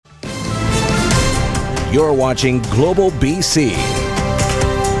You're watching Global BC.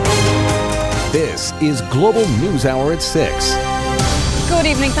 This is Global News Hour at 6. Good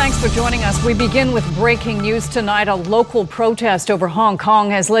evening. Thanks for joining us. We begin with breaking news tonight. A local protest over Hong Kong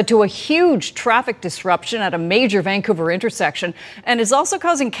has led to a huge traffic disruption at a major Vancouver intersection and is also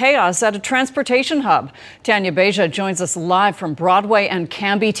causing chaos at a transportation hub. Tanya Beja joins us live from Broadway and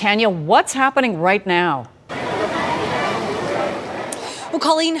Cambie. Tanya, what's happening right now? Well,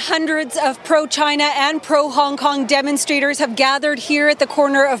 Colleen, hundreds of pro-China and pro-Hong Kong demonstrators have gathered here at the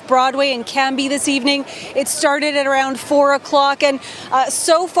corner of Broadway and Cambie this evening. It started at around 4 o'clock, and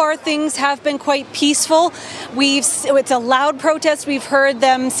so far things have been quite peaceful. It's a loud protest. We've heard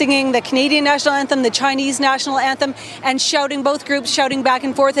them singing the Canadian national anthem, the Chinese national anthem, and both groups shouting back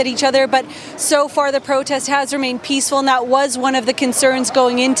and forth at each other. But so far the protest has remained peaceful, and that was one of the concerns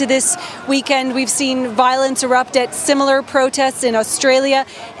going into this weekend. We've seen violence erupt at similar protests in Australia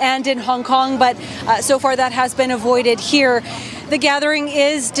and in Hong Kong, but so far that has been avoided here. The gathering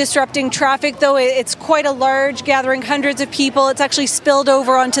is disrupting traffic, though. It's quite a large gathering, hundreds of people. It's actually spilled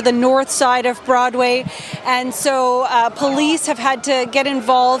over onto the north side of Broadway, and so police have had to get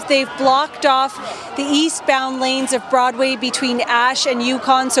involved. They've blocked off the eastbound lanes of Broadway between Ash and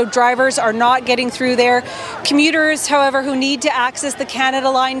Yukon, so drivers are not getting through there. Commuters, however, who need to access the Canada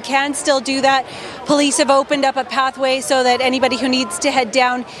Line can still do that. Police have opened up a pathway so that anybody who needs to head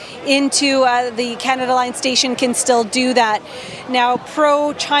down into the Canada Line station can still do that. Now,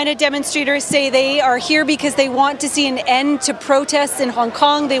 pro-China demonstrators say they are here because they want to see an end to protests in Hong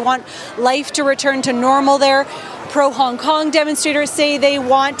Kong. They want life to return to normal there. Pro-Hong Kong demonstrators say they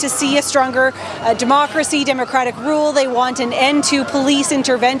want to see a stronger democracy, democratic rule. They want an end to police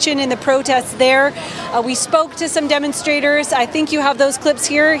intervention in the protests there. We spoke to some demonstrators. I think you have those clips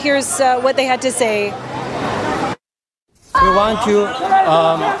here. Here's what they had to say. We want to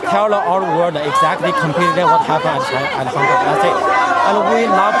tell the whole world exactly completely what happened at Hong Kong. That's it. And we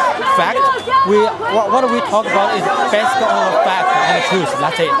love fact. What we talk about is based on the fact and the truth.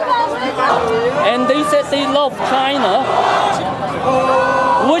 That's it. And they said they love China,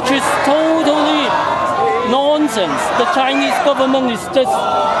 which is totally nonsense. The Chinese government is just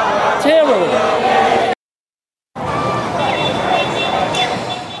terrible.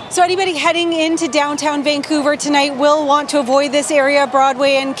 So anybody heading into downtown Vancouver tonight will want to avoid this area,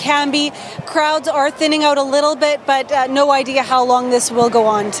 Broadway and Cambie. Crowds are thinning out a little bit, but no idea how long this will go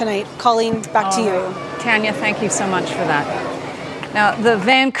on tonight. Colleen, back to you. Tanya, thank you so much for that. Now, the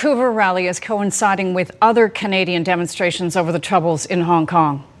Vancouver rally is coinciding with other Canadian demonstrations over the troubles in Hong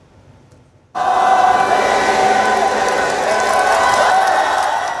Kong.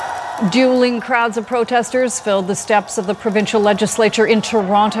 Dueling crowds of protesters filled the steps of the provincial legislature in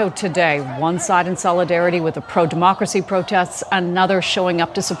Toronto today. One side in solidarity with the pro-democracy protests, another showing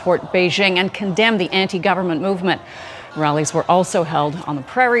up to support Beijing and condemn the anti-government movement. Rallies were also held on the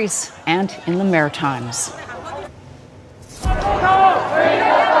prairies and in the Maritimes.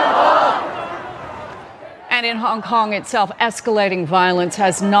 And in Hong Kong itself, escalating violence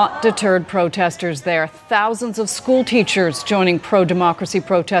has not deterred protesters there. Thousands of school teachers joining pro-democracy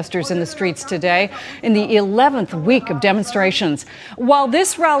protesters in the streets today in the 11th week of demonstrations. While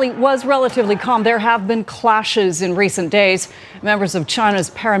this rally was relatively calm, there have been clashes in recent days. Members of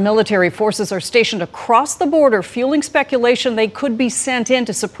China's paramilitary forces are stationed across the border, fueling speculation they could be sent in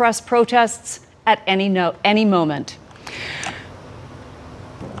to suppress protests at any moment.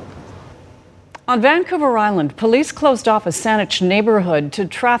 On Vancouver Island, police closed off a Saanich neighborhood to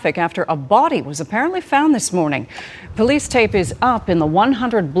traffic after a body was apparently found this morning. Police tape is up in the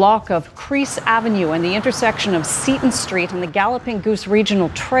 100 block of Crease Avenue, and the intersection of Seton Street and the Galloping Goose Regional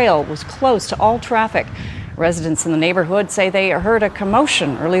Trail was closed to all traffic. Residents in the neighborhood say they heard a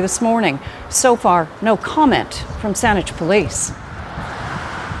commotion early this morning. So far, no comment from Saanich police.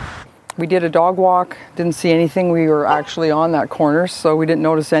 We did a dog walk, didn't see anything. We were actually on that corner, so we didn't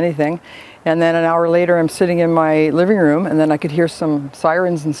notice anything. And then an hour later, I'm sitting in my living room, and then I could hear some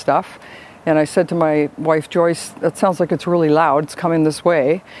sirens and stuff. And I said to my wife, Joyce, that sounds like it's really loud. It's coming this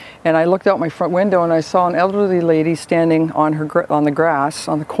way. And I looked out my front window, and I saw an elderly lady standing on the grass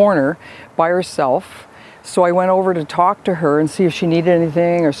on the corner by herself. So I went over to talk to her and see if she needed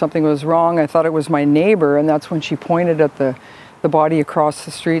anything or something was wrong. I thought it was my neighbor, and that's when she pointed at the body across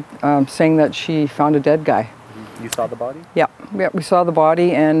the street, saying that she found a dead guy. You saw the body? Yeah, we saw the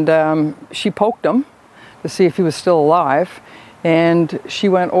body, and she poked him to see if he was still alive. And she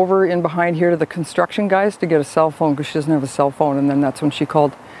went over in behind here to the construction guys to get a cell phone because she doesn't have a cell phone. And then that's when she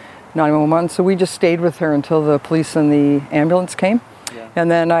called 911. So we just stayed with her until the police and the ambulance came. Yeah.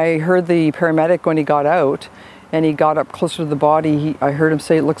 And then I heard the paramedic when he got out and he got up closer to the body. I heard him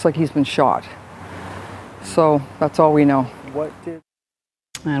say, it looks like he's been shot. So that's all we know.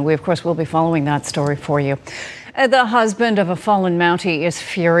 And we, of course, will be following that story for you. The husband of a fallen Mountie is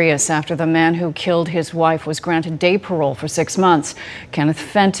furious after the man who killed his wife was granted day parole for 6 months. Kenneth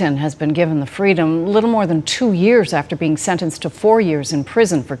Fenton has been given the freedom little more than 2 years after being sentenced to 4 years in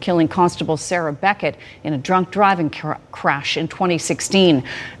prison for killing Constable Sarah Beckett in a drunk driving crash in 2016.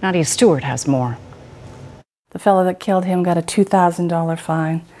 Nadia Stewart has more. The fellow that killed him got a $2,000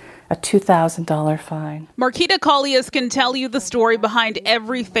 fine. A $2,000 fine. Marquita Collias can tell you the story behind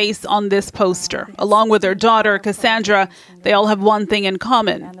every face on this poster. Along with her daughter, Cassandra, they all have one thing in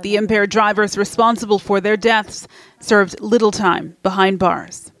common. The impaired drivers responsible for their deaths served little time behind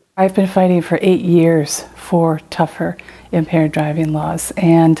bars. I've been fighting for 8 years for tougher impaired driving laws,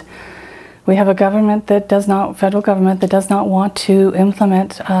 and we have a government that federal government that does not want to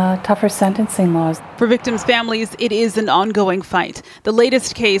implement tougher sentencing laws. For victims' families, it is an ongoing fight. The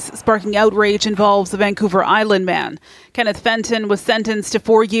latest case sparking outrage involves the Vancouver Island man. Kenneth Fenton was sentenced to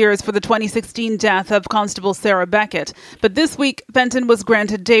 4 years for the 2016 death of Constable Sarah Beckett. But this week, Fenton was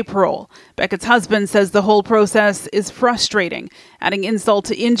granted day parole. Beckett's husband says the whole process is frustrating. Adding insult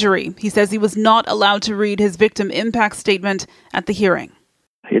to injury, he says he was not allowed to read his victim impact statement at the hearing.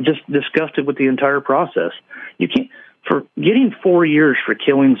 It just disgusted with the entire process. You can't, for getting 4 years for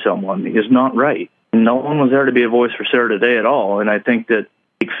killing someone is not right. No one was there to be a voice for Sarah today at all. And I think that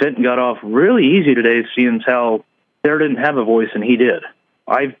Fenton got off really easy today, seeing how Sarah didn't have a voice and he did.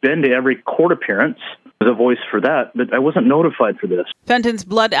 I've been to every court appearance as a voice for that, but I wasn't notified for this. Fenton's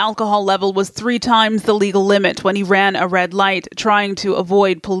blood alcohol level was 3 times the legal limit when he ran a red light trying to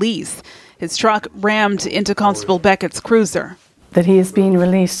avoid police. His truck rammed into Constable Beckett's cruiser. That he is being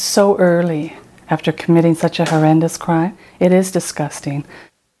released so early after committing such a horrendous crime, it is disgusting.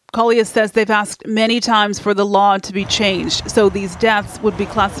 Collias says they've asked many times for the law to be changed so these deaths would be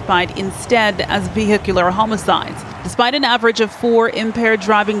classified instead as vehicular homicides. Despite an average of 4 impaired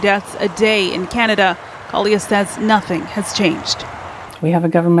driving deaths a day in Canada, Collias says nothing has changed. We have a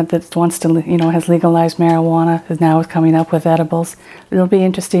government that wants to, has legalized marijuana, is now coming up with edibles. It'll be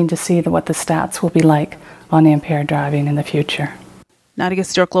interesting to see what the stats will be like on impaired driving in the future. Nadia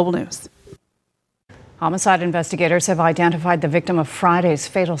Stewart, Global News. Homicide investigators have identified the victim of Friday's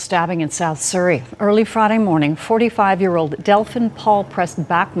fatal stabbing in South Surrey. Early Friday morning, 45-year-old Delphin Paul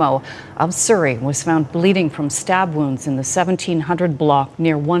Prest-Backmo of Surrey was found bleeding from stab wounds in the 1700 block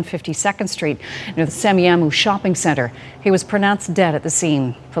near 152nd Street near the Semiahmoo Shopping Centre. He was pronounced dead at the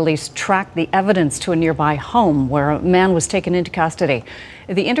scene. Police tracked the evidence to a nearby home where a man was taken into custody.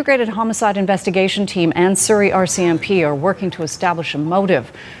 The Integrated Homicide Investigation Team and Surrey RCMP are working to establish a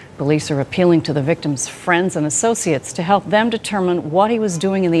motive. Police are appealing to the victim's friends and associates to help them determine what he was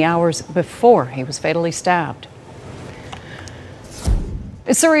doing in the hours before he was fatally stabbed.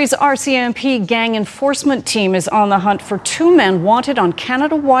 Surrey's RCMP gang enforcement team is on the hunt for 2 men wanted on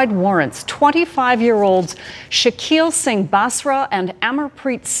Canada-wide warrants. 25-year-olds Shakil Singh Basra and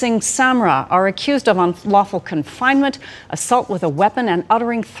Amarpreet Singh Samra are accused of unlawful confinement, assault with a weapon, and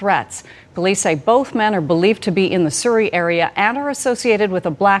uttering threats. Police say both men are believed to be in the Surrey area and are associated with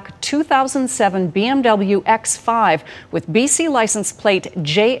a black 2007 BMW X5 with BC license plate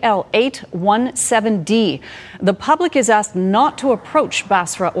JL817D. The public is asked not to approach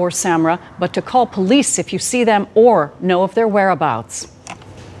Basra or Samra, but to call police if you see them or know of their whereabouts.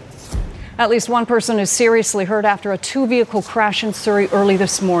 At least one person is seriously hurt after a 2-vehicle crash in Surrey early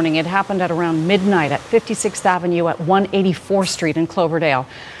this morning. It happened at around midnight at 56th Avenue at 184th Street in Cloverdale.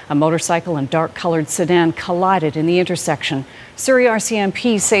 A motorcycle and dark-colored sedan collided in the intersection. Surrey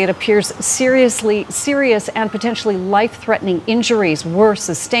RCMP say it appears serious and potentially life-threatening injuries were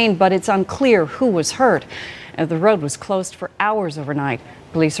sustained, but it's unclear who was hurt. The road was closed for hours overnight.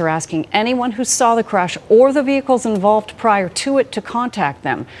 Police are asking anyone who saw the crash or the vehicles involved prior to it to contact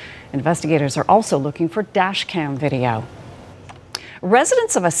them. Investigators are also looking for dash cam video.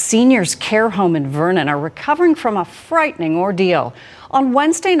 Residents of a seniors' care home in Vernon are recovering from a frightening ordeal. On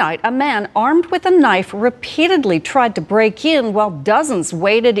Wednesday night, a man armed with a knife repeatedly tried to break in while dozens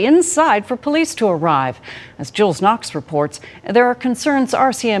waited inside for police to arrive. As Jules Knox reports, there are concerns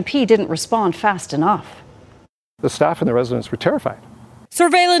RCMP didn't respond fast enough. The staff and the residents were terrified.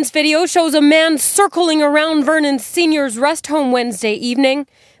 Surveillance video shows a man circling around Vernon's seniors' rest home Wednesday evening,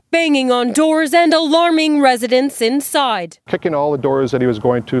 banging on doors and alarming residents inside. Kicking all the doors that he was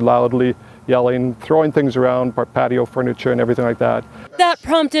going to loudly, yelling, throwing things around, patio furniture and everything like that. That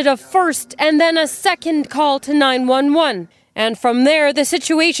prompted a first and then a second call to 911. And from there, the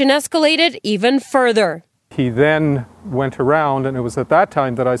situation escalated even further. He then went around, and it was at that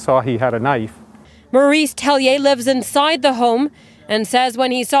time that I saw he had a knife. Maurice Tellier lives inside the home and says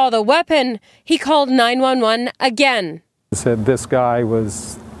when he saw the weapon, he called 911 again. He said this guy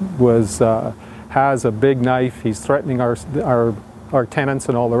has a big knife. He's threatening our tenants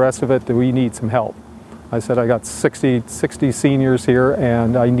and all the rest of it, that we need some help. I said, I got 60 seniors here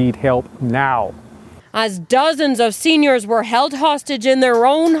and I need help now. As dozens of seniors were held hostage in their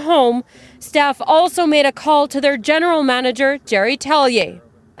own home, staff also made a call to their general manager, Jerry Tellier.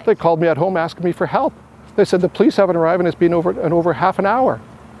 They called me at home asking me for help. They said the police haven't arrived and it's been over half an hour.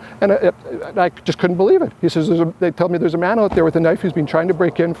 And I just couldn't believe it. He says, they tell me there's a man out there with a knife who's been trying to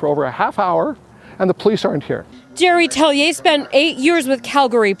break in for over a half hour and the police aren't here. Jerry Tellier spent 8 years with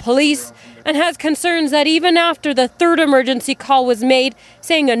Calgary Police and has concerns that even after the third emergency call was made,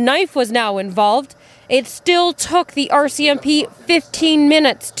 saying a knife was now involved, it still took the RCMP 15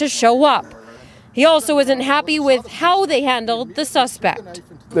 minutes to show up. He also isn't happy with how they handled the suspect.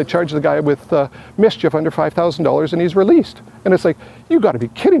 They charged the guy with mischief under $5,000 and he's released. And it's like, you got to be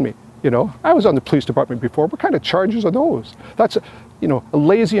kidding me. You know, I was on the police department before. What kind of charges are those? That's, a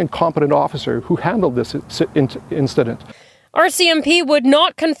lazy, incompetent officer who handled this incident. RCMP would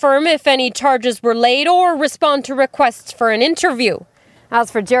not confirm if any charges were laid or respond to requests for an interview. As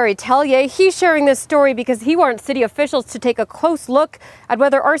for Jerry Tellier, he's sharing this story because he wants city officials to take a close look at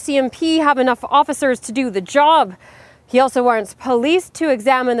whether RCMP have enough officers to do the job. He also wants police to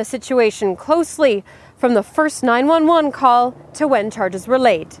examine the situation closely, from the first 911 call to when charges were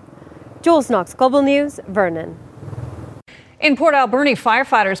laid. Jules Knox, Global News, Vernon. In Port Alberni,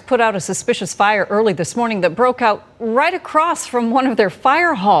 firefighters put out a suspicious fire early this morning that broke out right across from one of their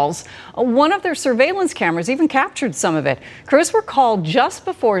fire halls. One of their surveillance cameras even captured some of it. Crews were called just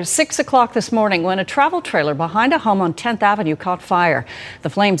before 6 o'clock this morning when a travel trailer behind a home on 10th Avenue caught fire. The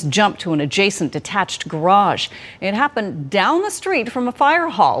flames jumped to an adjacent detached garage. It happened down the street from a fire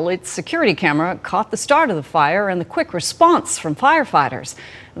hall. Its security camera caught the start of the fire and the quick response from firefighters.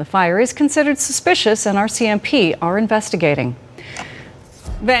 The fire is considered suspicious and RCMP are investigating.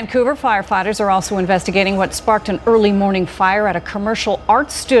 Vancouver firefighters are also investigating what sparked an early morning fire at a commercial art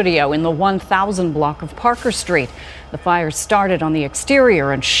studio in the 1000 block of Parker Street. The fire started on the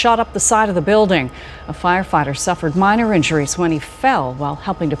exterior and shot up the side of the building. A firefighter suffered minor injuries when he fell while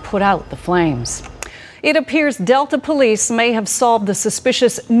helping to put out the flames. It appears Delta police may have solved the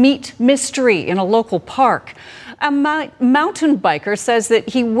suspicious meat mystery in a local park. A mountain biker says that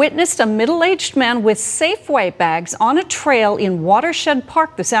he witnessed a middle-aged man with Safeway bags on a trail in Watershed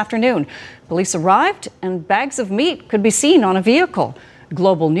Park this afternoon. Police arrived and bags of meat could be seen on a vehicle.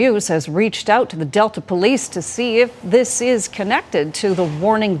 Global News has reached out to the Delta police to see if this is connected to the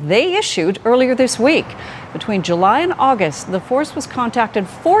warning they issued earlier this week. Between July and August, the force was contacted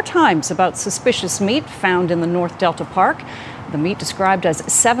 4 times about suspicious meat found in the North Delta Park. The meat, described as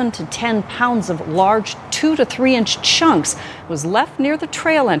 7 to 10 pounds of large 2 to 3 inch chunks, was left near the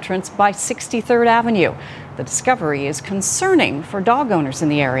trail entrance by 63rd Avenue. The discovery is concerning for dog owners in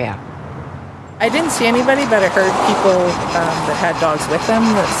the area. I didn't see anybody, but I heard people that had dogs with them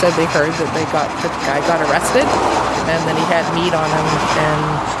that said they heard that the guy got arrested, and then he had meat on him, and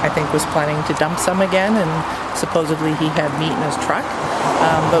I think was planning to dump some again, and supposedly he had meat in his truck.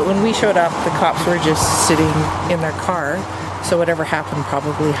 But when we showed up, the cops were just sitting in their car. So whatever happened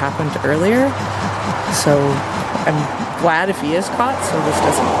probably happened earlier. So I'm glad if he is caught so this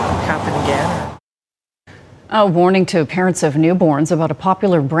doesn't happen again. A warning to parents of newborns about a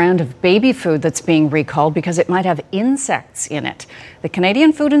popular brand of baby food that's being recalled because it might have insects in it. The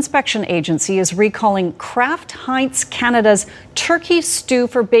Canadian Food Inspection Agency is recalling Kraft Heinz Canada's turkey stew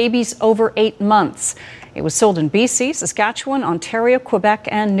for babies over 8 months. It was sold in BC, Saskatchewan, Ontario, Quebec,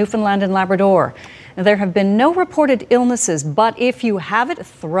 and Newfoundland and Labrador. There have been no reported illnesses, but if you have it,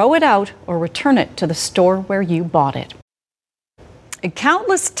 throw it out or return it to the store where you bought it.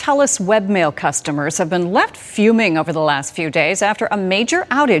 Countless TELUS webmail customers have been left fuming over the last few days after a major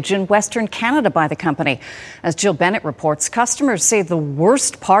outage in Western Canada by the company. As Jill Bennett reports, customers say the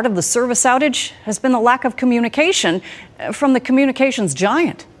worst part of the service outage has been the lack of communication from the communications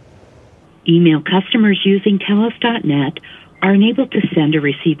giant. Email customers using TELUS.net are unable to send or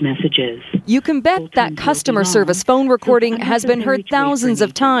receive messages. You can bet that customer service phone recording has been heard thousands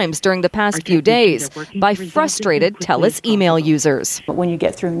of times during the past few days by frustrated TELUS email users. But when you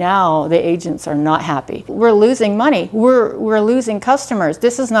get through now, the agents are not happy. We're losing money. We're losing customers.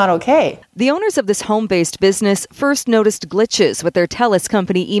 This is not okay. The owners of this home-based business first noticed glitches with their TELUS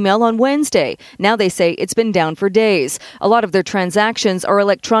company email on Wednesday. Now they say it's been down for days. A lot of their transactions are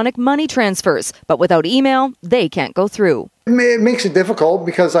electronic money transfers, but without email, they can't go through. It makes it difficult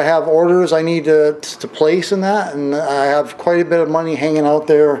because I have orders I need to place in that, and I have quite a bit of money hanging out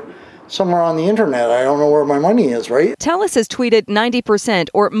there. somewhere on the internet. I don't know where my money is, right? TELUS has tweeted 90%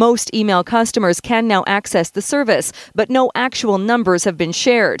 or most email customers can now access the service, but no actual numbers have been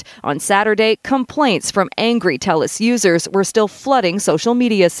shared. On Saturday, complaints from angry TELUS users were still flooding social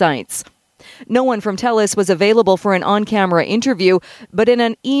media sites. No one from TELUS was available for an on-camera interview, but in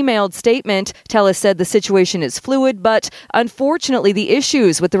an emailed statement, TELUS said the situation is fluid, but unfortunately the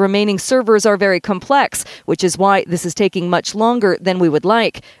issues with the remaining servers are very complex, which is why this is taking much longer than we would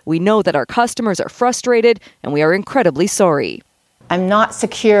like. We know that our customers are frustrated, and we are incredibly sorry. I'm not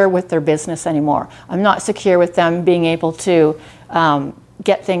secure with their business anymore. I'm not secure with them being able to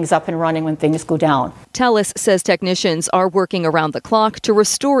get things up and running when things go down. TELUS says technicians are working around the clock to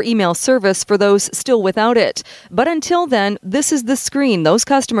restore email service for those still without it. But until then, this is the screen those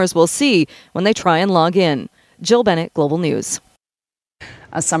customers will see when they try and log in. Jill Bennett, Global News.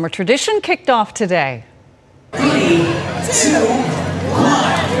 A summer tradition kicked off today. 3, 2,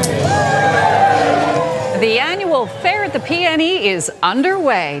 1. The annual fair at the PNE is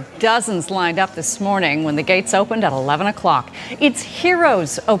underway. Dozens lined up this morning when the gates opened at 11 o'clock. It's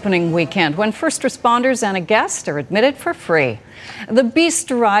Heroes opening weekend when first responders and a guest are admitted for free. The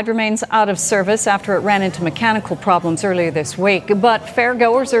Beast ride remains out of service after it ran into mechanical problems earlier this week, but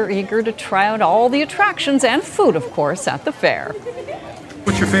fairgoers are eager to try out all the attractions and food, of course, at the fair.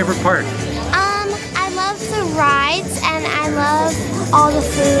 What's your favorite part? I love the rides and I love all the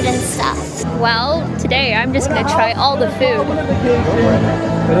food and stuff. Well, today I'm just going to try all the food.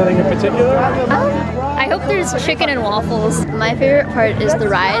 Anything in particular? I hope there's chicken and waffles. My favorite part is the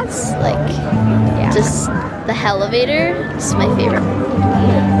rides, just the elevator is my favorite.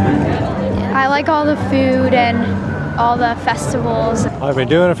 I like all the food and all the festivals. I've been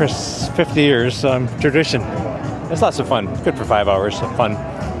doing it for 50 years, so tradition. It's lots of fun. It's good for 5 hours of fun.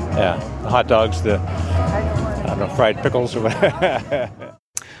 Yeah, the hot dogs, the fried pickles or whatever.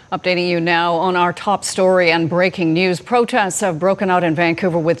 Updating you now on our top story and breaking news. Protests have broken out in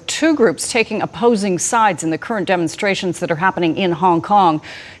Vancouver with two groups taking opposing sides in the current demonstrations that are happening in Hong Kong.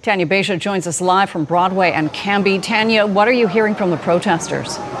 Tanya Beja joins us live from Broadway and Cambie. Tanya, what are you hearing from the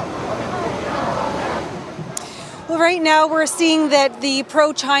protesters? Well, right now we're seeing that the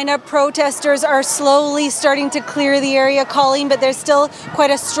pro-China protesters are slowly starting to clear the area, Colleen, but there's still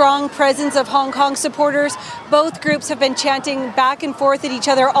quite a strong presence of Hong Kong supporters. Both groups have been chanting back and forth at each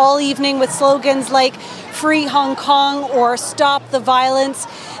other all evening with slogans like Free Hong Kong or Stop the Violence.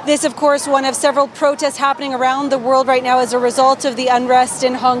 This, of course, one of several protests happening around the world right now as a result of the unrest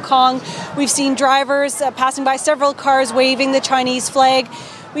in Hong Kong. We've seen drivers passing by several cars waving the Chinese flag.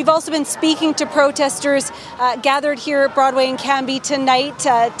 We've also been speaking to protesters gathered here at Broadway and Cambie tonight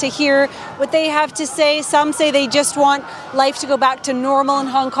to hear what they have to say. Some say they just want life to go back to normal in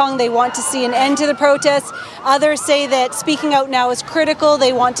Hong Kong. They want to see an end to the protests. Others say that speaking out now is critical.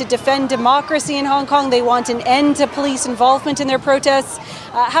 They want to defend democracy in Hong Kong. They want an end to police involvement in their protests.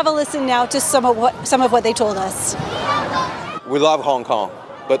 Have a listen now to some of what they told us. We love Hong Kong,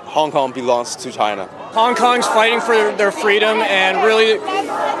 but Hong Kong belongs to China. Hong Kong's fighting for their freedom, and really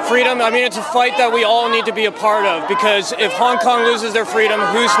freedom, it's a fight that we all need to be a part of, because if Hong Kong loses their freedom,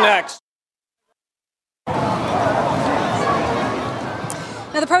 who's next?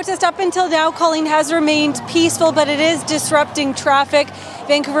 Now, the protest up until now, Colleen, has remained peaceful, but it is disrupting traffic.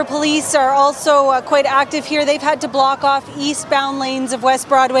 Vancouver police are also quite active here. They've had to block off eastbound lanes of West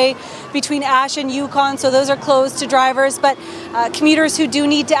Broadway between Ash and Yukon, so those are closed to drivers. But commuters who do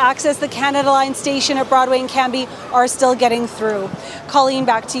need to access the Canada Line station at Broadway and Cambie are still getting through. Colleen,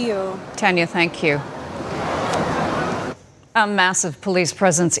 back to you. Tanya, thank you. A massive police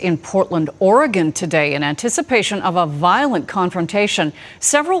presence in Portland, Oregon today in anticipation of a violent confrontation.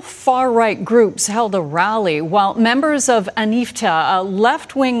 Several far-right groups held a rally while members of ANIFTA, a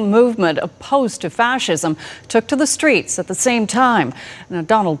left-wing movement opposed to fascism, took to the streets at the same time. Now,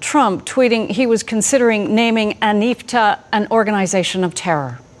 Donald Trump tweeting he was considering naming ANIFTA an organization of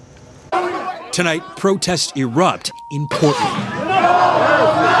terror. Tonight, protests erupt in Portland.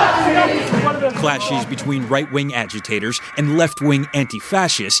 Clashes between right-wing agitators and left-wing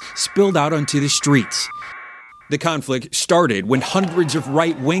anti-fascists spilled out onto the streets. The conflict started when hundreds of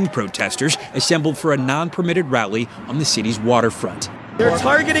right-wing protesters assembled for a non-permitted rally on the city's waterfront. They're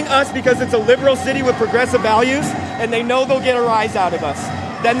targeting us because it's a liberal city with progressive values, and they know they'll get a rise out of us.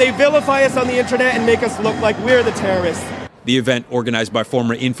 Then they vilify us on the internet and make us look like we're the terrorists. The event, organized by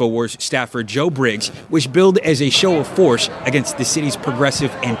former InfoWars staffer Joe Briggs, was billed as a show of force against the city's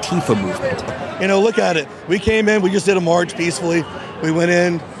progressive Antifa movement. Look at it. We came in, we just did a march peacefully. We went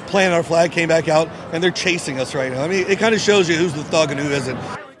in, planted our flag, came back out, and they're chasing us right now. It kind of shows you who's the thug and who isn't.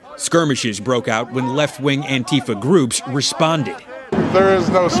 Skirmishes broke out when left-wing Antifa groups responded. there is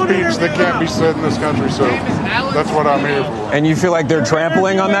no speech that can't be said in this country, so that's what I'm here for. And you feel like they're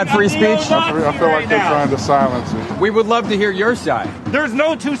trampling on that free speech? I feel like they're trying to silence it. We would love to hear your side. There's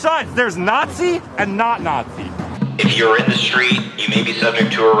no two sides. There's Nazi and not Nazi. If you're in the street, you may be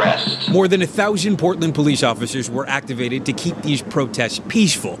subject to arrest. More than 1,000 Portland police officers were activated to keep these protests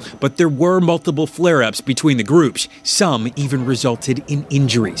peaceful, but there were multiple flare-ups between the groups. Some even resulted in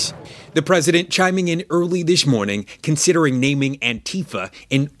injuries. The president chiming in early this morning, considering naming Antifa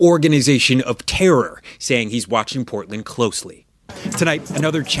an organization of terror, saying he's watching Portland closely. Tonight,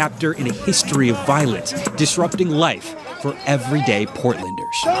 another chapter in a history of violence, disrupting life for everyday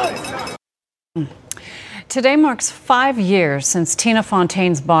Portlanders. Today marks 5 years since Tina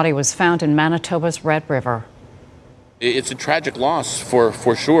Fontaine's body was found in Manitoba's Red River. It's a tragic loss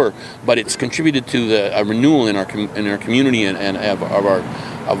for sure, but it's contributed to a renewal in our community and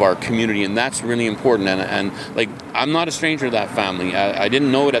of our community, and that's really important. And like, I'm not a stranger to that family. I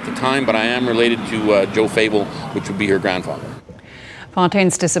didn't know it at the time, but I am related to Joe Fable, which would be her grandfather.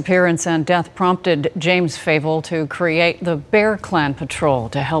 Fontaine's disappearance and death prompted James Fable to create the Bear Clan Patrol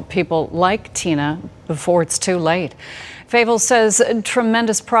to help people like Tina before it's too late. Fable says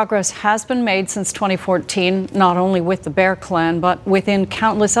tremendous progress has been made since 2014, not only with the Bear Clan, but within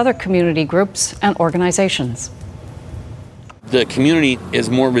countless other community groups and organizations. The community is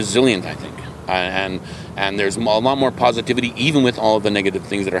more resilient, I think, and there's a lot more positivity, even with all of the negative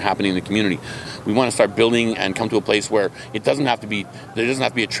things that are happening in the community. We want to start building and come to a place where there doesn't have to be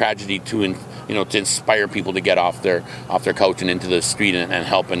a tragedy to inspire people to get off their couch and into the street and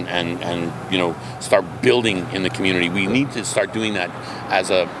help and start building in the community. We need to start doing that as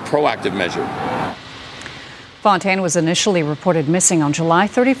a proactive measure. Fontaine was initially reported missing on July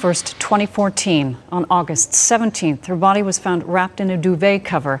 31st, 2014. On August 17th, her body was found wrapped in a duvet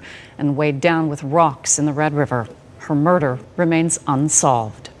cover and weighed down with rocks in the Red River. Her murder remains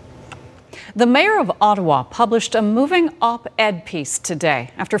unsolved. The mayor of Ottawa published a moving op-ed piece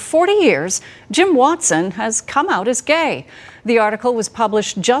today. After 40 years, Jim Watson has come out as gay. The article was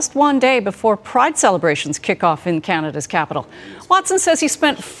published just one day before Pride celebrations kick off in Canada's capital. Watson says he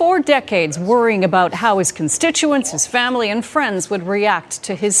spent 4 decades worrying about how his constituents, his family, and friends would react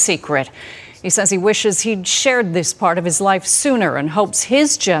to his secret. He says he wishes he'd shared this part of his life sooner and hopes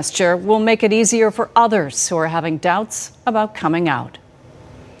his gesture will make it easier for others who are having doubts about coming out.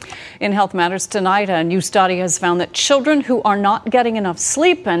 In Health Matters tonight, a new study has found that children who are not getting enough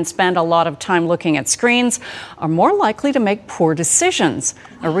sleep and spend a lot of time looking at screens are more likely to make poor decisions.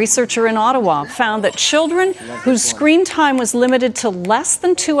 A researcher in Ottawa found that children whose screen time was limited to less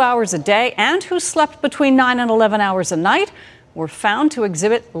than 2 hours a day and who slept between 9 and 11 hours a night were found to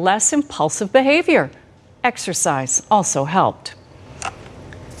exhibit less impulsive behavior. Exercise also helped.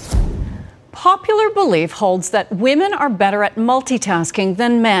 Popular belief holds that women are better at multitasking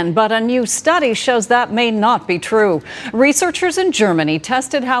than men, but a new study shows that may not be true. Researchers in Germany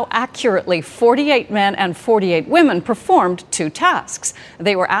tested how accurately 48 men and 48 women performed 2 tasks.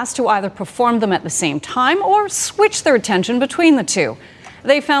 They were asked to either perform them at the same time or switch their attention between the two.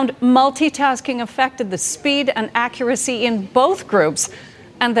 They found multitasking affected the speed and accuracy in both groups,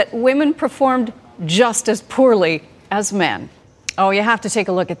 and that women performed just as poorly as men. Oh, you have to take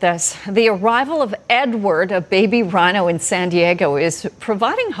a look at this. The arrival of Edward, a baby rhino in San Diego, is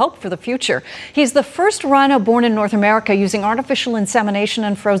providing hope for the future. He's the first rhino born in North America using artificial insemination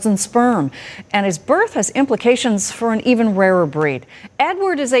and frozen sperm. And his birth has implications for an even rarer breed.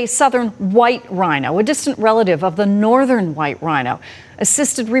 Edward is a southern white rhino, a distant relative of the northern white rhino.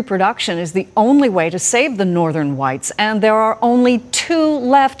 Assisted reproduction is the only way to save the northern whites, and there are only 2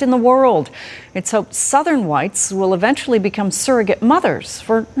 left in the world. It's hoped southern whites will eventually become surrogate mothers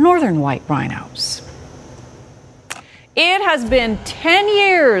for northern white rhinos. It has been 10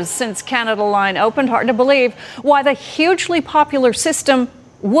 years since Canada Line opened. Hard to believe why the hugely popular system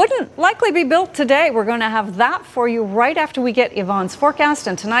wouldn't likely be built today. We're going to have that for you right after we get Yvonne's forecast.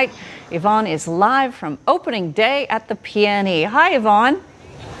 And tonight, Yvonne is live from opening day at the PNE. Hi, Yvonne.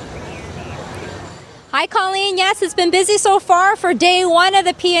 Hi, Colleen. Yes, it's been busy so far for day 1 of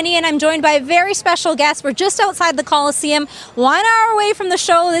the PNE, and I'm joined by a very special guest. We're just outside the Coliseum, 1 hour away from the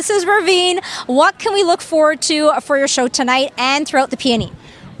show. This is Ravine. What can we look forward to for your show tonight and throughout the PNE?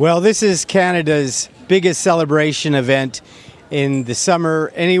 Well, this is Canada's biggest celebration event in the summer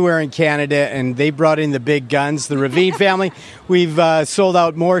anywhere in Canada, and they brought in the big guns, the Ravine family. We've sold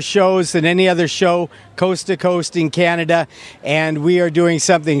out more shows than any other show coast to coast in Canada, and we are doing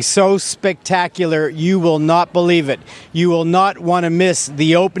something so spectacular you will not believe it. You will not want to miss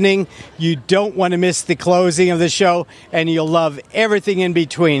the opening, you don't want to miss the closing of the show, and you'll love everything in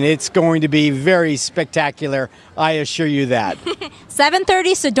between. It's going to be very spectacular, I assure you that.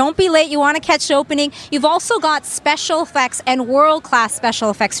 7:30, so don't be late. You want to catch the opening. You've also got special effects and world-class special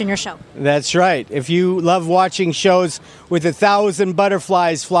effects in your show. That's right. If you love watching shows with 1,000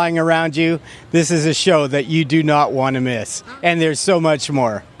 butterflies flying around you, this is a show that you do not want to miss. And there's so much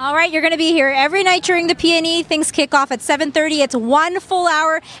more. All right, you're going to be here every night during the PNE. Things kick off at 7:30. It's 1 full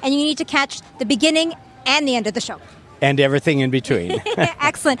hour, and you need to catch the beginning and the end of the show. And everything in between.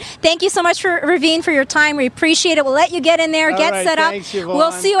 Excellent. Thank you so much, Raveen, for your time. We appreciate it. We'll let you get in there, get set up. Thanks, Yvonne.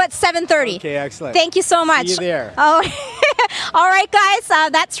 We'll see you at 7:30. Okay, excellent. Thank you so much. See you there. Oh, all right,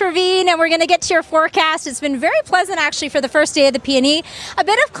 guys, that's Raveen, and we're going to get to your forecast. It's been very pleasant, actually, for the first day of the PNE. A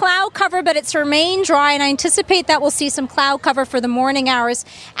bit of cloud cover, but it's remained dry, and I anticipate that we'll see some cloud cover for the morning hours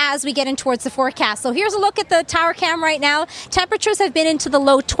as we get in towards the forecast. So here's a look at the tower cam right now. Temperatures have been into the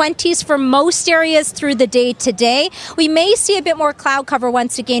low 20s for most areas through the day today. We may see a bit more cloud cover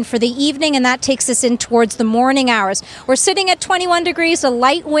once again for the evening, and that takes us in towards the morning hours. We're sitting at 21 degrees, a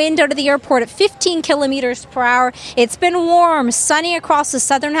light wind out of the airport at 15 kilometers per hour. It's been warm, sunny across the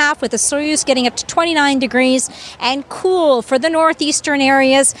southern half with the Soyuz getting up to 29 degrees and cool for the northeastern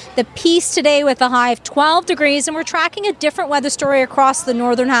areas. The Peace today with a high of 12 degrees, and we're tracking a different weather story across the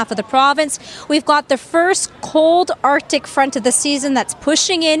northern half of the province. We've got the first cold Arctic front of the season that's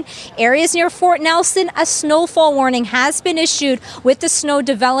pushing in areas near Fort Nelson. A snowfall warning has been issued with the snow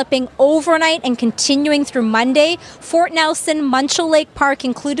developing overnight and continuing through Monday. Fort Nelson, Munchel Lake Park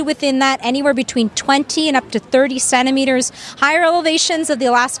included within that, anywhere between 20 and up to 30 centimeters. Higher elevations of the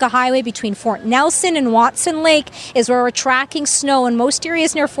Alaska Highway between Fort Nelson and Watson Lake is where we're tracking snow in most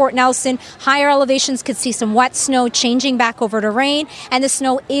areas near Fort Nelson. Higher elevations could see some wet snow changing back over to rain, and the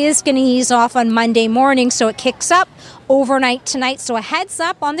snow is going to ease off on Monday morning, so it kicks up overnight tonight. So a heads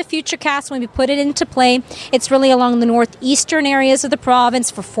up on the Futurecast when we put it into play. It's really along the northeastern areas of the province.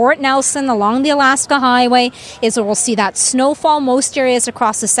 For Fort Nelson, along the Alaska Highway is where we'll see that snowfall. Most areas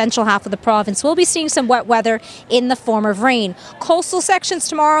across the central half of the province will be seeing some wet weather in the form of rain. Coastal sections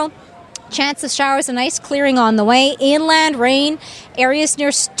tomorrow, chance of showers, a nice clearing on the way. Inland rain, areas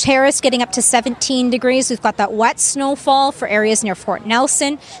near Terrace getting up to 17 degrees. We've got that wet snowfall for areas near Fort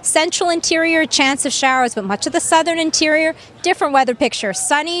Nelson. Central interior, chance of showers, but much of the southern interior, different weather picture.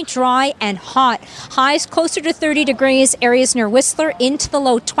 Sunny, dry, and hot. Highs closer to 30 degrees. Areas near Whistler into the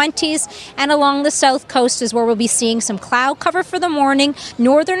low 20s. And along the south coast is where we'll be seeing some cloud cover for the morning.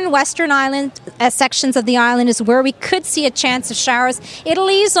 Northern and western island sections of the island is where we could see a chance of showers. It'll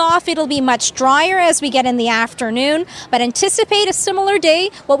ease off. It'll be much drier as we get in the afternoon, but anticipate a similar day,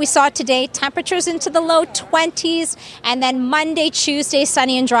 what we saw today, temperatures into the low 20s, and then Monday, Tuesday,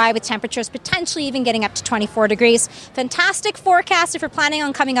 sunny and dry with temperatures potentially even getting up to 24 degrees. Fantastic forecast if you're planning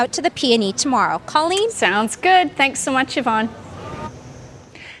on coming out to the PNE tomorrow. Colleen? Sounds good. Thanks so much, Yvonne.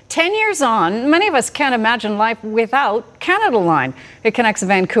 10 years on, many of us can't imagine life without Canada Line. It connects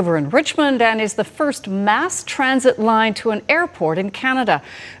Vancouver and Richmond and is the first mass transit line to an airport in Canada.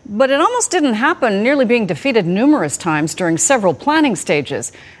 But it almost didn't happen, nearly being defeated numerous times during several planning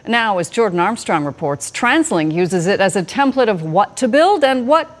stages. Now, as Jordan Armstrong reports, TransLink uses it as a template of what to build and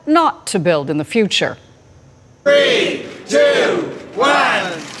what not to build in the future. 3, 2,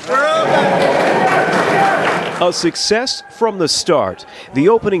 1, we're open! A success from the start. The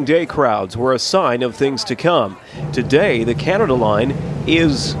opening day crowds were a sign of things to come. Today, the Canada Line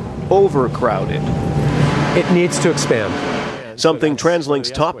is overcrowded. It needs to expand. Something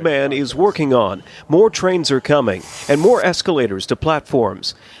TransLink's top man is working on. More trains are coming, and more escalators to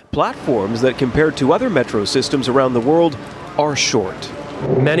platforms. Platforms that, compared to other metro systems around the world, are short.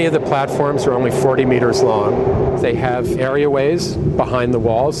 Many of the platforms are only 40 meters long. They have areaways behind the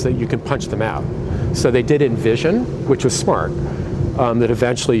walls that you can punch them out. So they did envision, which was smart, that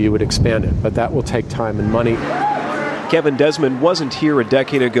eventually you would expand it, but that will take time and money. Kevin Desmond wasn't here a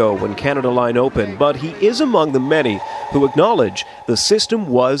decade ago when Canada Line opened, but he is among the many who acknowledge the system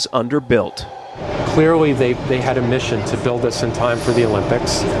was underbuilt. Clearly, they had a mission to build this in time for the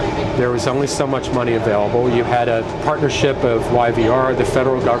Olympics. There was only so much money available. You had a partnership of YVR, the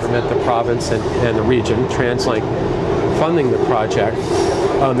federal government, the province, and the region, TransLink, funding the project.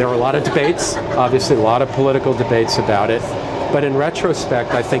 There were a lot of debates, obviously a lot of political debates about it. But in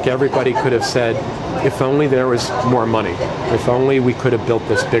retrospect, I think everybody could have said, if only there was more money, if only we could have built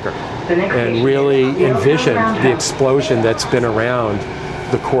this bigger, and really envisioned the explosion that's been around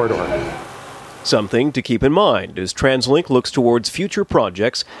the corridor. Something to keep in mind as TransLink looks towards future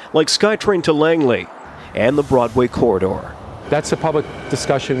projects like SkyTrain to Langley and the Broadway corridor. That's a public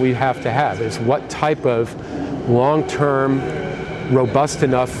discussion we have to have, is what type of long-term, robust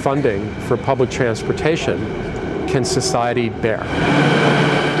enough funding for public transportation can society bear?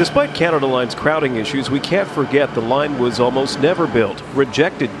 Despite Canada Line's crowding issues, we can't forget the line was almost never built,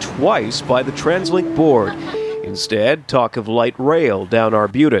 rejected twice by the TransLink board. Instead, talk of light rail down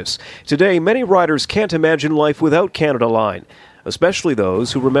Arbutus. Today, many riders can't imagine life without Canada Line, especially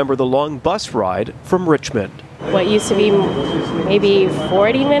those who remember the long bus ride from Richmond. What used to be maybe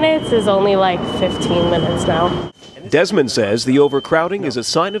 40 minutes is only like 15 minutes now. Desmond says the overcrowding is a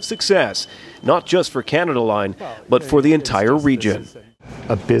sign of success, not just for Canada Line, but for the entire region.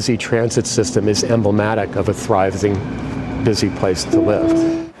 A busy transit system is emblematic of a thriving, busy place to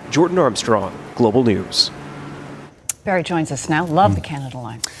live. Jordan Armstrong, Global News. Barry joins us now. Love the Canada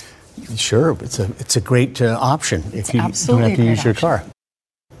Line. Sure, it's a great option if you don't have to use your car.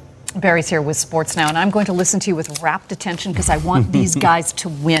 Barry's here with Sports Now, and I'm going to listen to you with rapt attention because I want these guys to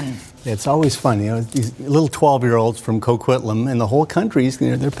win. It's always fun, these little 12-year-olds from Coquitlam and the whole country,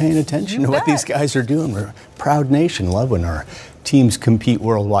 they're paying attention to what these guys are doing. We're a proud nation, love when our teams compete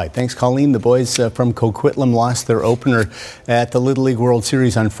worldwide. Thanks, Colleen. The boys from Coquitlam lost their opener at the Little League World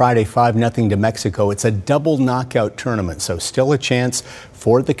Series on Friday, 5-0 to Mexico. It's a double knockout tournament, so still a chance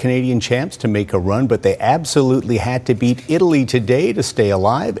for the Canadian champs to make a run, but they absolutely had to beat Italy today to stay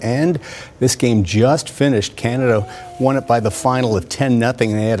alive, and this game just finished. Canada won it by the final of 10-0.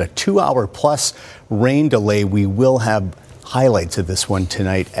 They had a 2-hour-plus rain delay. We will have highlights of this one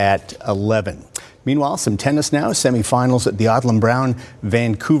tonight at 11. Meanwhile, some tennis now. Semifinals at the Odlum Brown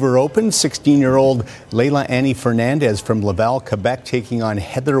Vancouver Open. 16-year-old Leila Annie Fernandez from Laval, Quebec, taking on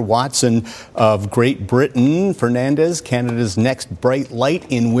Heather Watson of Great Britain. Fernandez, Canada's next bright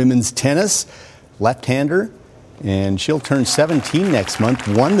light in women's tennis. Left-hander, and she'll turn 17 next month.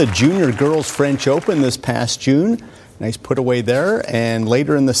 Won the Junior Girls French Open this past June. Nice put away there. And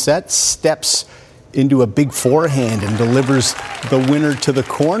later in the set, steps into a big forehand and delivers the winner to the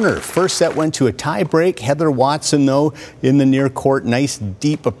corner. First set went to a tie break. Heather Watson, though, in the near court. Nice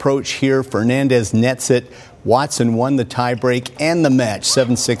deep approach here. Fernandez nets it. Watson won the tie break and the match,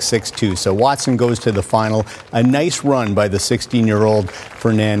 7-6, 6-2. So Watson goes to the final. A nice run by the 16-year-old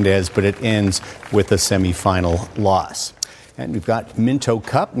Fernandez, but it ends with a semifinal loss. And we've got Minto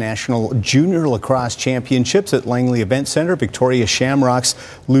Cup, National Junior Lacrosse Championships at Langley Event Center. Victoria Shamrocks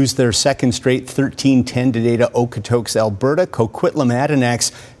lose their second straight 13-10 today to Okotoks, Alberta. Coquitlam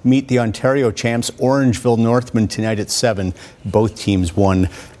Adirondacks meet the Ontario champs Orangeville Northman tonight at 7. Both teams won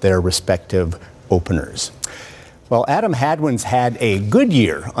their respective openers. Well, Adam Hadwin's had a good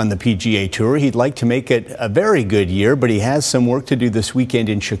year on the PGA Tour. He'd like to make it a very good year, but he has some work to do this weekend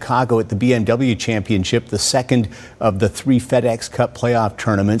in Chicago at the BMW Championship, the second of the 3 FedEx Cup playoff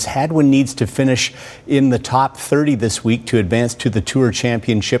tournaments. Hadwin needs to finish in the top 30 this week to advance to the Tour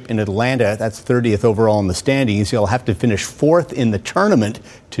Championship in Atlanta. That's 30th overall in the standings. He'll have to finish 4th in the tournament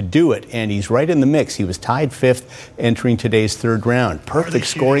to do it, and he's right in the mix. He was tied 5th entering today's third round. Perfect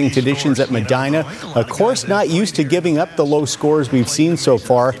scoring conditions at Medina. A course not used to giving up the low scores we've seen so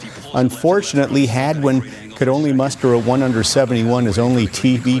far. Unfortunately, Hadwin could only muster a 1 under 71 as only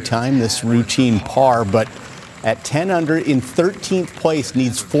TV time, this routine par, but at 10 under in 13th place,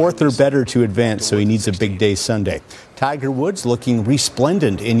 needs 4th or better to advance, so he needs a big day Sunday. Tiger Woods, looking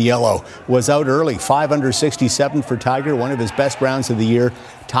resplendent in yellow, was out early. 5 under 67 for Tiger, one of his best rounds of the year.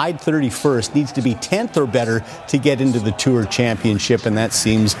 Tied 31st, needs to be 10th or better to get into the Tour Championship, and that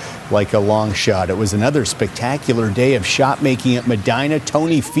seems like a long shot. It was another spectacular day of shot making at Medina.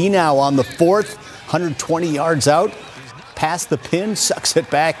 Tony Finau on the 4th, 120 yards out, past the pin, sucks it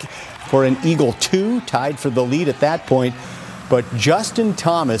back for an eagle 2, tied for the lead at that point. But Justin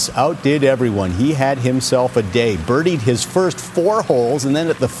Thomas outdid everyone. He had himself a day. Birdied his first 4 holes, and then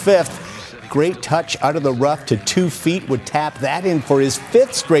at the 5th, great touch out of the rough to 2 feet, would tap that in for his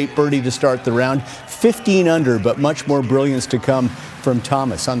 5th straight birdie to start the round. 15 under, but much more brilliance to come from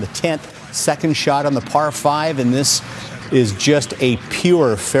Thomas. On the 10th, second shot on the par 5, and this is just a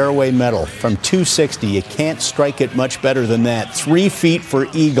pure fairway metal from 260. You can't strike it much better than that. 3 feet for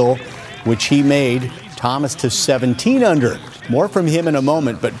eagle, which he made. Thomas to 17 under. More from him in a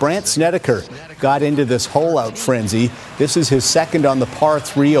moment, but Brandt Snedeker got into this hole-out frenzy. This is his second on the par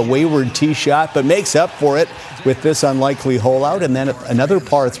 3, a wayward tee shot, but makes up for it with this unlikely hole-out. And then another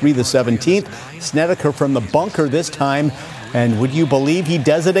par 3, the 17th. Snedeker from the bunker this time, and would you believe he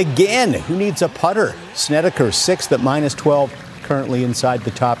does it again? Who needs a putter? Snedeker, 6th at -12, currently inside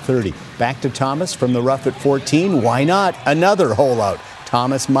the top 30. Back to Thomas from the rough at 14. Why not? Another hole-out.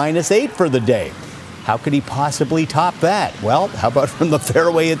 Thomas -8 for the day. How could he possibly top that? Well, how about from the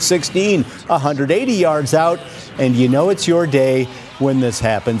fairway at 16, 180 yards out, and you know it's your day when this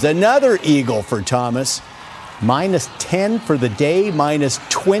happens. Another eagle for Thomas. Minus 10 for the day, minus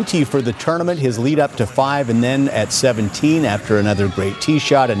 20 for the tournament. His lead up to 5, and then at 17, after another great tee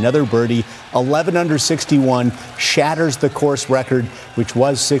shot, another birdie, 11 under 61, shatters the course record, which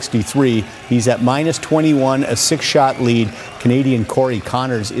was 63. He's at minus 21, a 6-shot lead. Canadian Corey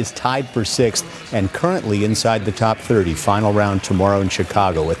Connors is tied for 6th and currently inside the top 30. Final round tomorrow in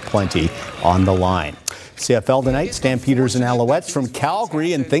Chicago with plenty on the line. CFL tonight, Stampeders and Alouettes from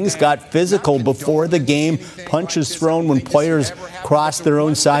Calgary, and things got physical before the game. Punches thrown when players crossed their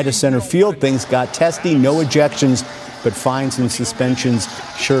own side of center field. Things got testy, no ejections, but fines and suspensions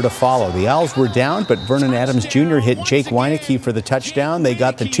sure to follow. The Owls were down, but Vernon Adams Jr. hit Jake Weineke for the touchdown. They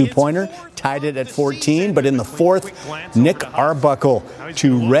got the 2-pointer, tied it at 14, but in the 4th, Nick Arbuckle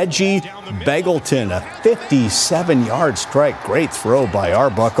to Reggie Begelton, a 57-yard strike. Great throw by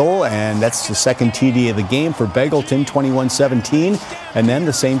Arbuckle, and that's the second TD of the game for Begelton, 21-17, and then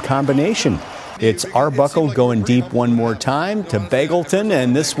the same combination. It's Arbuckle going deep one more time to Begelton,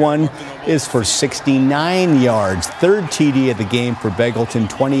 and this one is for 69 yards. Third TD of the game for Begelton,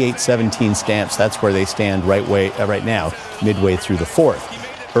 28-17 Stamps. That's where they stand right now, midway through the 4th.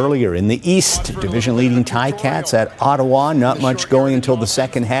 Earlier in the East, division-leading Ticats at Ottawa. Not much going until the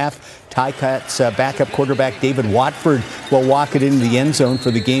second half. Ticats backup quarterback David Watford will walk it into the end zone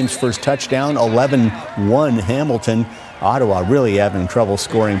for the game's first touchdown, 11-1 Hamilton. Ottawa really having trouble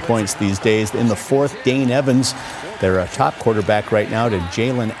scoring points these days. In the 4th, Dane Evans, their top quarterback right now, to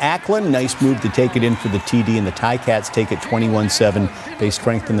Jalen Acklin. Nice move to take it in for the TD, and the Ticats take it 21-7. They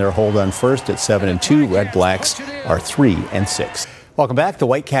strengthen their hold on first at 7-2. Red Blacks are 3-6. Welcome back. The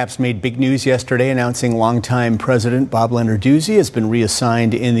Whitecaps made big news yesterday, announcing longtime president Bob Lenarduzzi has been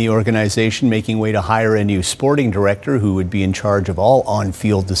reassigned in the organization, making way to hire a new sporting director who would be in charge of all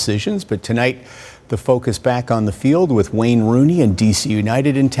on-field decisions. But tonight, the focus back on the field with Wayne Rooney and DC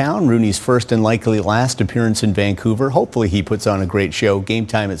United in town. Rooney's first and likely last appearance in Vancouver. Hopefully he puts on a great show. Game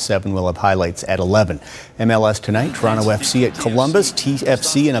time at 7. We'll have highlights at 11. MLS tonight, Toronto FC at Columbus.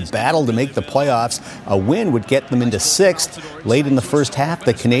 TFC in a battle to make the playoffs. A win would get them into 6th. Late in the first half,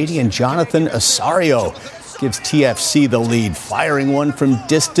 the Canadian Jonathan Osorio gives TFC the lead, firing one from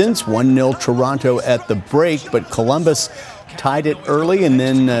distance. 1-0 Toronto at the break, but Columbus tied it early and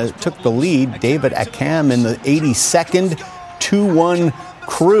then took the lead. David Akam in the 82nd, 2-1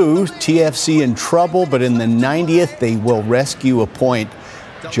 Crew. TFC in trouble, but in the 90th, they will rescue a point.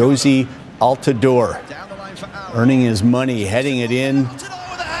 Josie Altidore earning his money, heading it in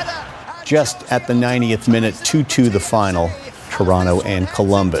just at the 90th minute. 2-2 the final. Toronto and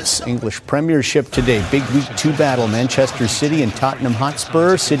Columbus. English Premiership today. Big Week 2 battle. Manchester City and Tottenham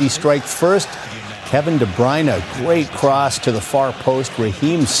Hotspur. City strike first. Kevin De Bruyne, great cross to the far post.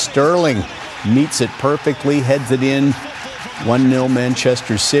 Raheem Sterling meets it perfectly, heads it in. 1-0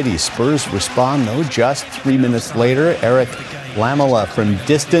 Manchester City. Spurs respond, though, just 3 minutes later. Eric Lamela from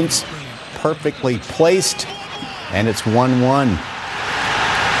distance, perfectly placed, and it's 1-1.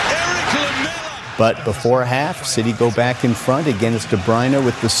 But before half, City go back in front. Again, it's De Bruyne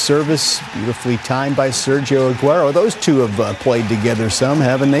with the service, beautifully timed by Sergio Aguero. Those two have played together some,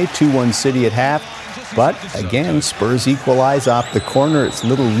 haven't they? 2-1 City at half. But again, Spurs equalize off the corner. It's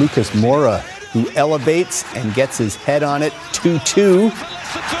little Lucas Moura who elevates and gets his head on it. 2-2.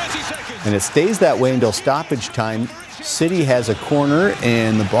 And it stays that way until stoppage time. City has a corner,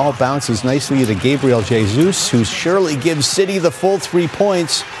 and the ball bounces nicely to Gabriel Jesus, who surely gives City the full 3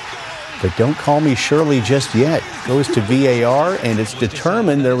 points. But don't call me Shirley just yet. Goes to VAR, and it's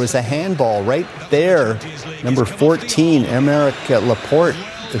determined there was a handball right there. Number 14, Aymeric Laporte.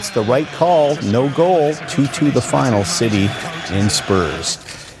 It's the right call. No goal. 2-2 the final. City in Spurs.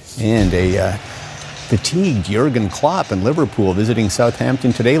 And a fatigued Jurgen Klopp in Liverpool visiting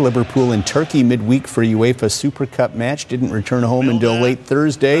Southampton today. Liverpool in Turkey midweek for UEFA Super Cup match. Didn't return home until late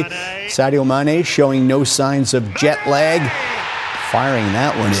Thursday. Sadio Mane showing no signs of jet lag. Firing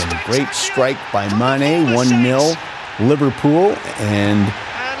that one in. Great strike by Mane. 1-0 Liverpool. And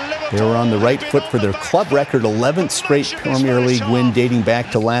they were on the right foot for their club record 11th straight Premier League win dating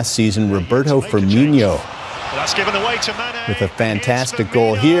back to last season. Roberto Firmino with a fantastic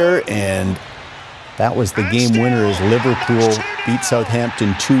goal here, and that was the game winner as Liverpool beat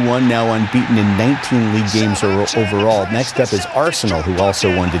Southampton 2-1, now unbeaten in 19 league games overall. Next up is Arsenal, who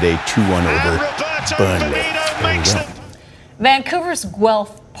also won today 2-1 over Burnley. There we go. Vancouver's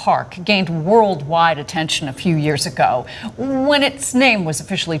Guelph Park gained worldwide attention a few years ago when its name was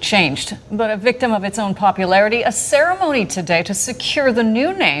officially changed. But a victim of its own popularity, a ceremony today to secure the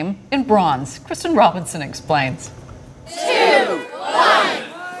new name in bronze. Kristen Robinson explains. 2, 1.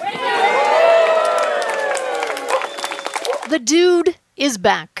 The dude is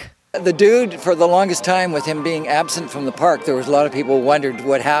back. The dude, for the longest time, with him being absent from the park, there was a lot of people wondered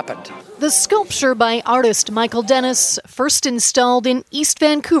what happened. The sculpture by artist Michael Dennis, first installed in East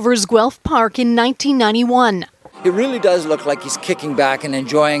Vancouver's Guelph Park in 1991. It really does look like he's kicking back and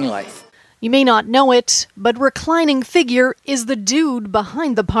enjoying life. You may not know it, but reclining figure is the dude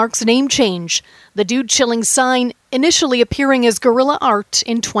behind the park's name change. The Dude Chilling sign initially appearing as guerrilla art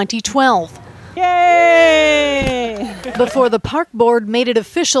in 2012. Yay! Before the park board made it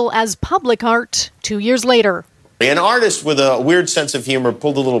official as public art 2 years later. An artist with a weird sense of humor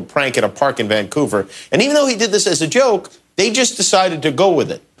pulled a little prank at a park in Vancouver, and even though he did this as a joke, they just decided to go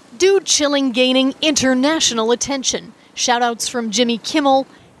with it. Dude Chilling gaining international attention. Shoutouts from Jimmy Kimmel,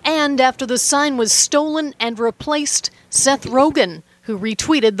 and after the sign was stolen and replaced, Seth Rogen, who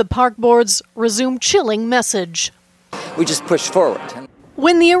retweeted the park board's Resume Chilling message. We just pushed forward.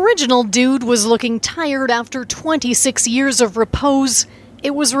 When the original dude was looking tired after 26 years of repose,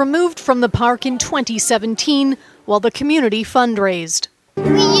 it was removed from the park in 2017 while the community fundraised. We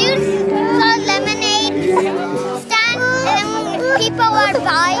used the lemonade stand, and then people are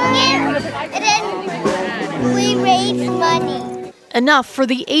buying it, and then we raise money. Enough for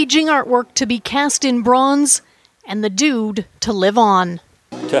the aging artwork to be cast in bronze and the dude to live on.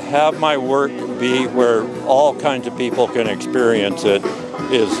 To have my work be where all kinds of people can experience it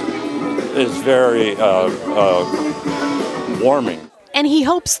is very warming. And he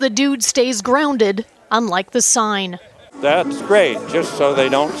hopes the dude stays grounded, unlike the sign. That's great, just so they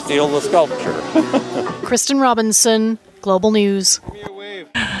don't steal the sculpture. Kristen Robinson, Global News.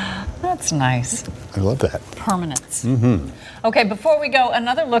 That's nice. I love that. Permanence. Mm-hmm. Okay, before we go,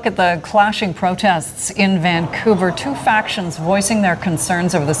 another look at the clashing protests in Vancouver. Two factions voicing their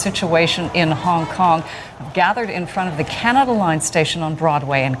concerns over the situation in Hong Kong have gathered in front of the Canada Line station on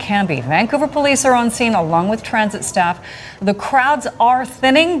Broadway in Cambie. Vancouver police are on scene along with transit staff. The crowds are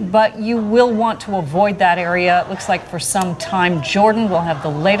thinning, but you will want to avoid that area, it looks like, for some time. Jordan will have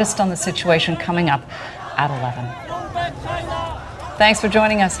the latest on the situation coming up at 11. Thanks for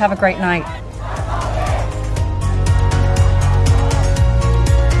joining us. Have a great night.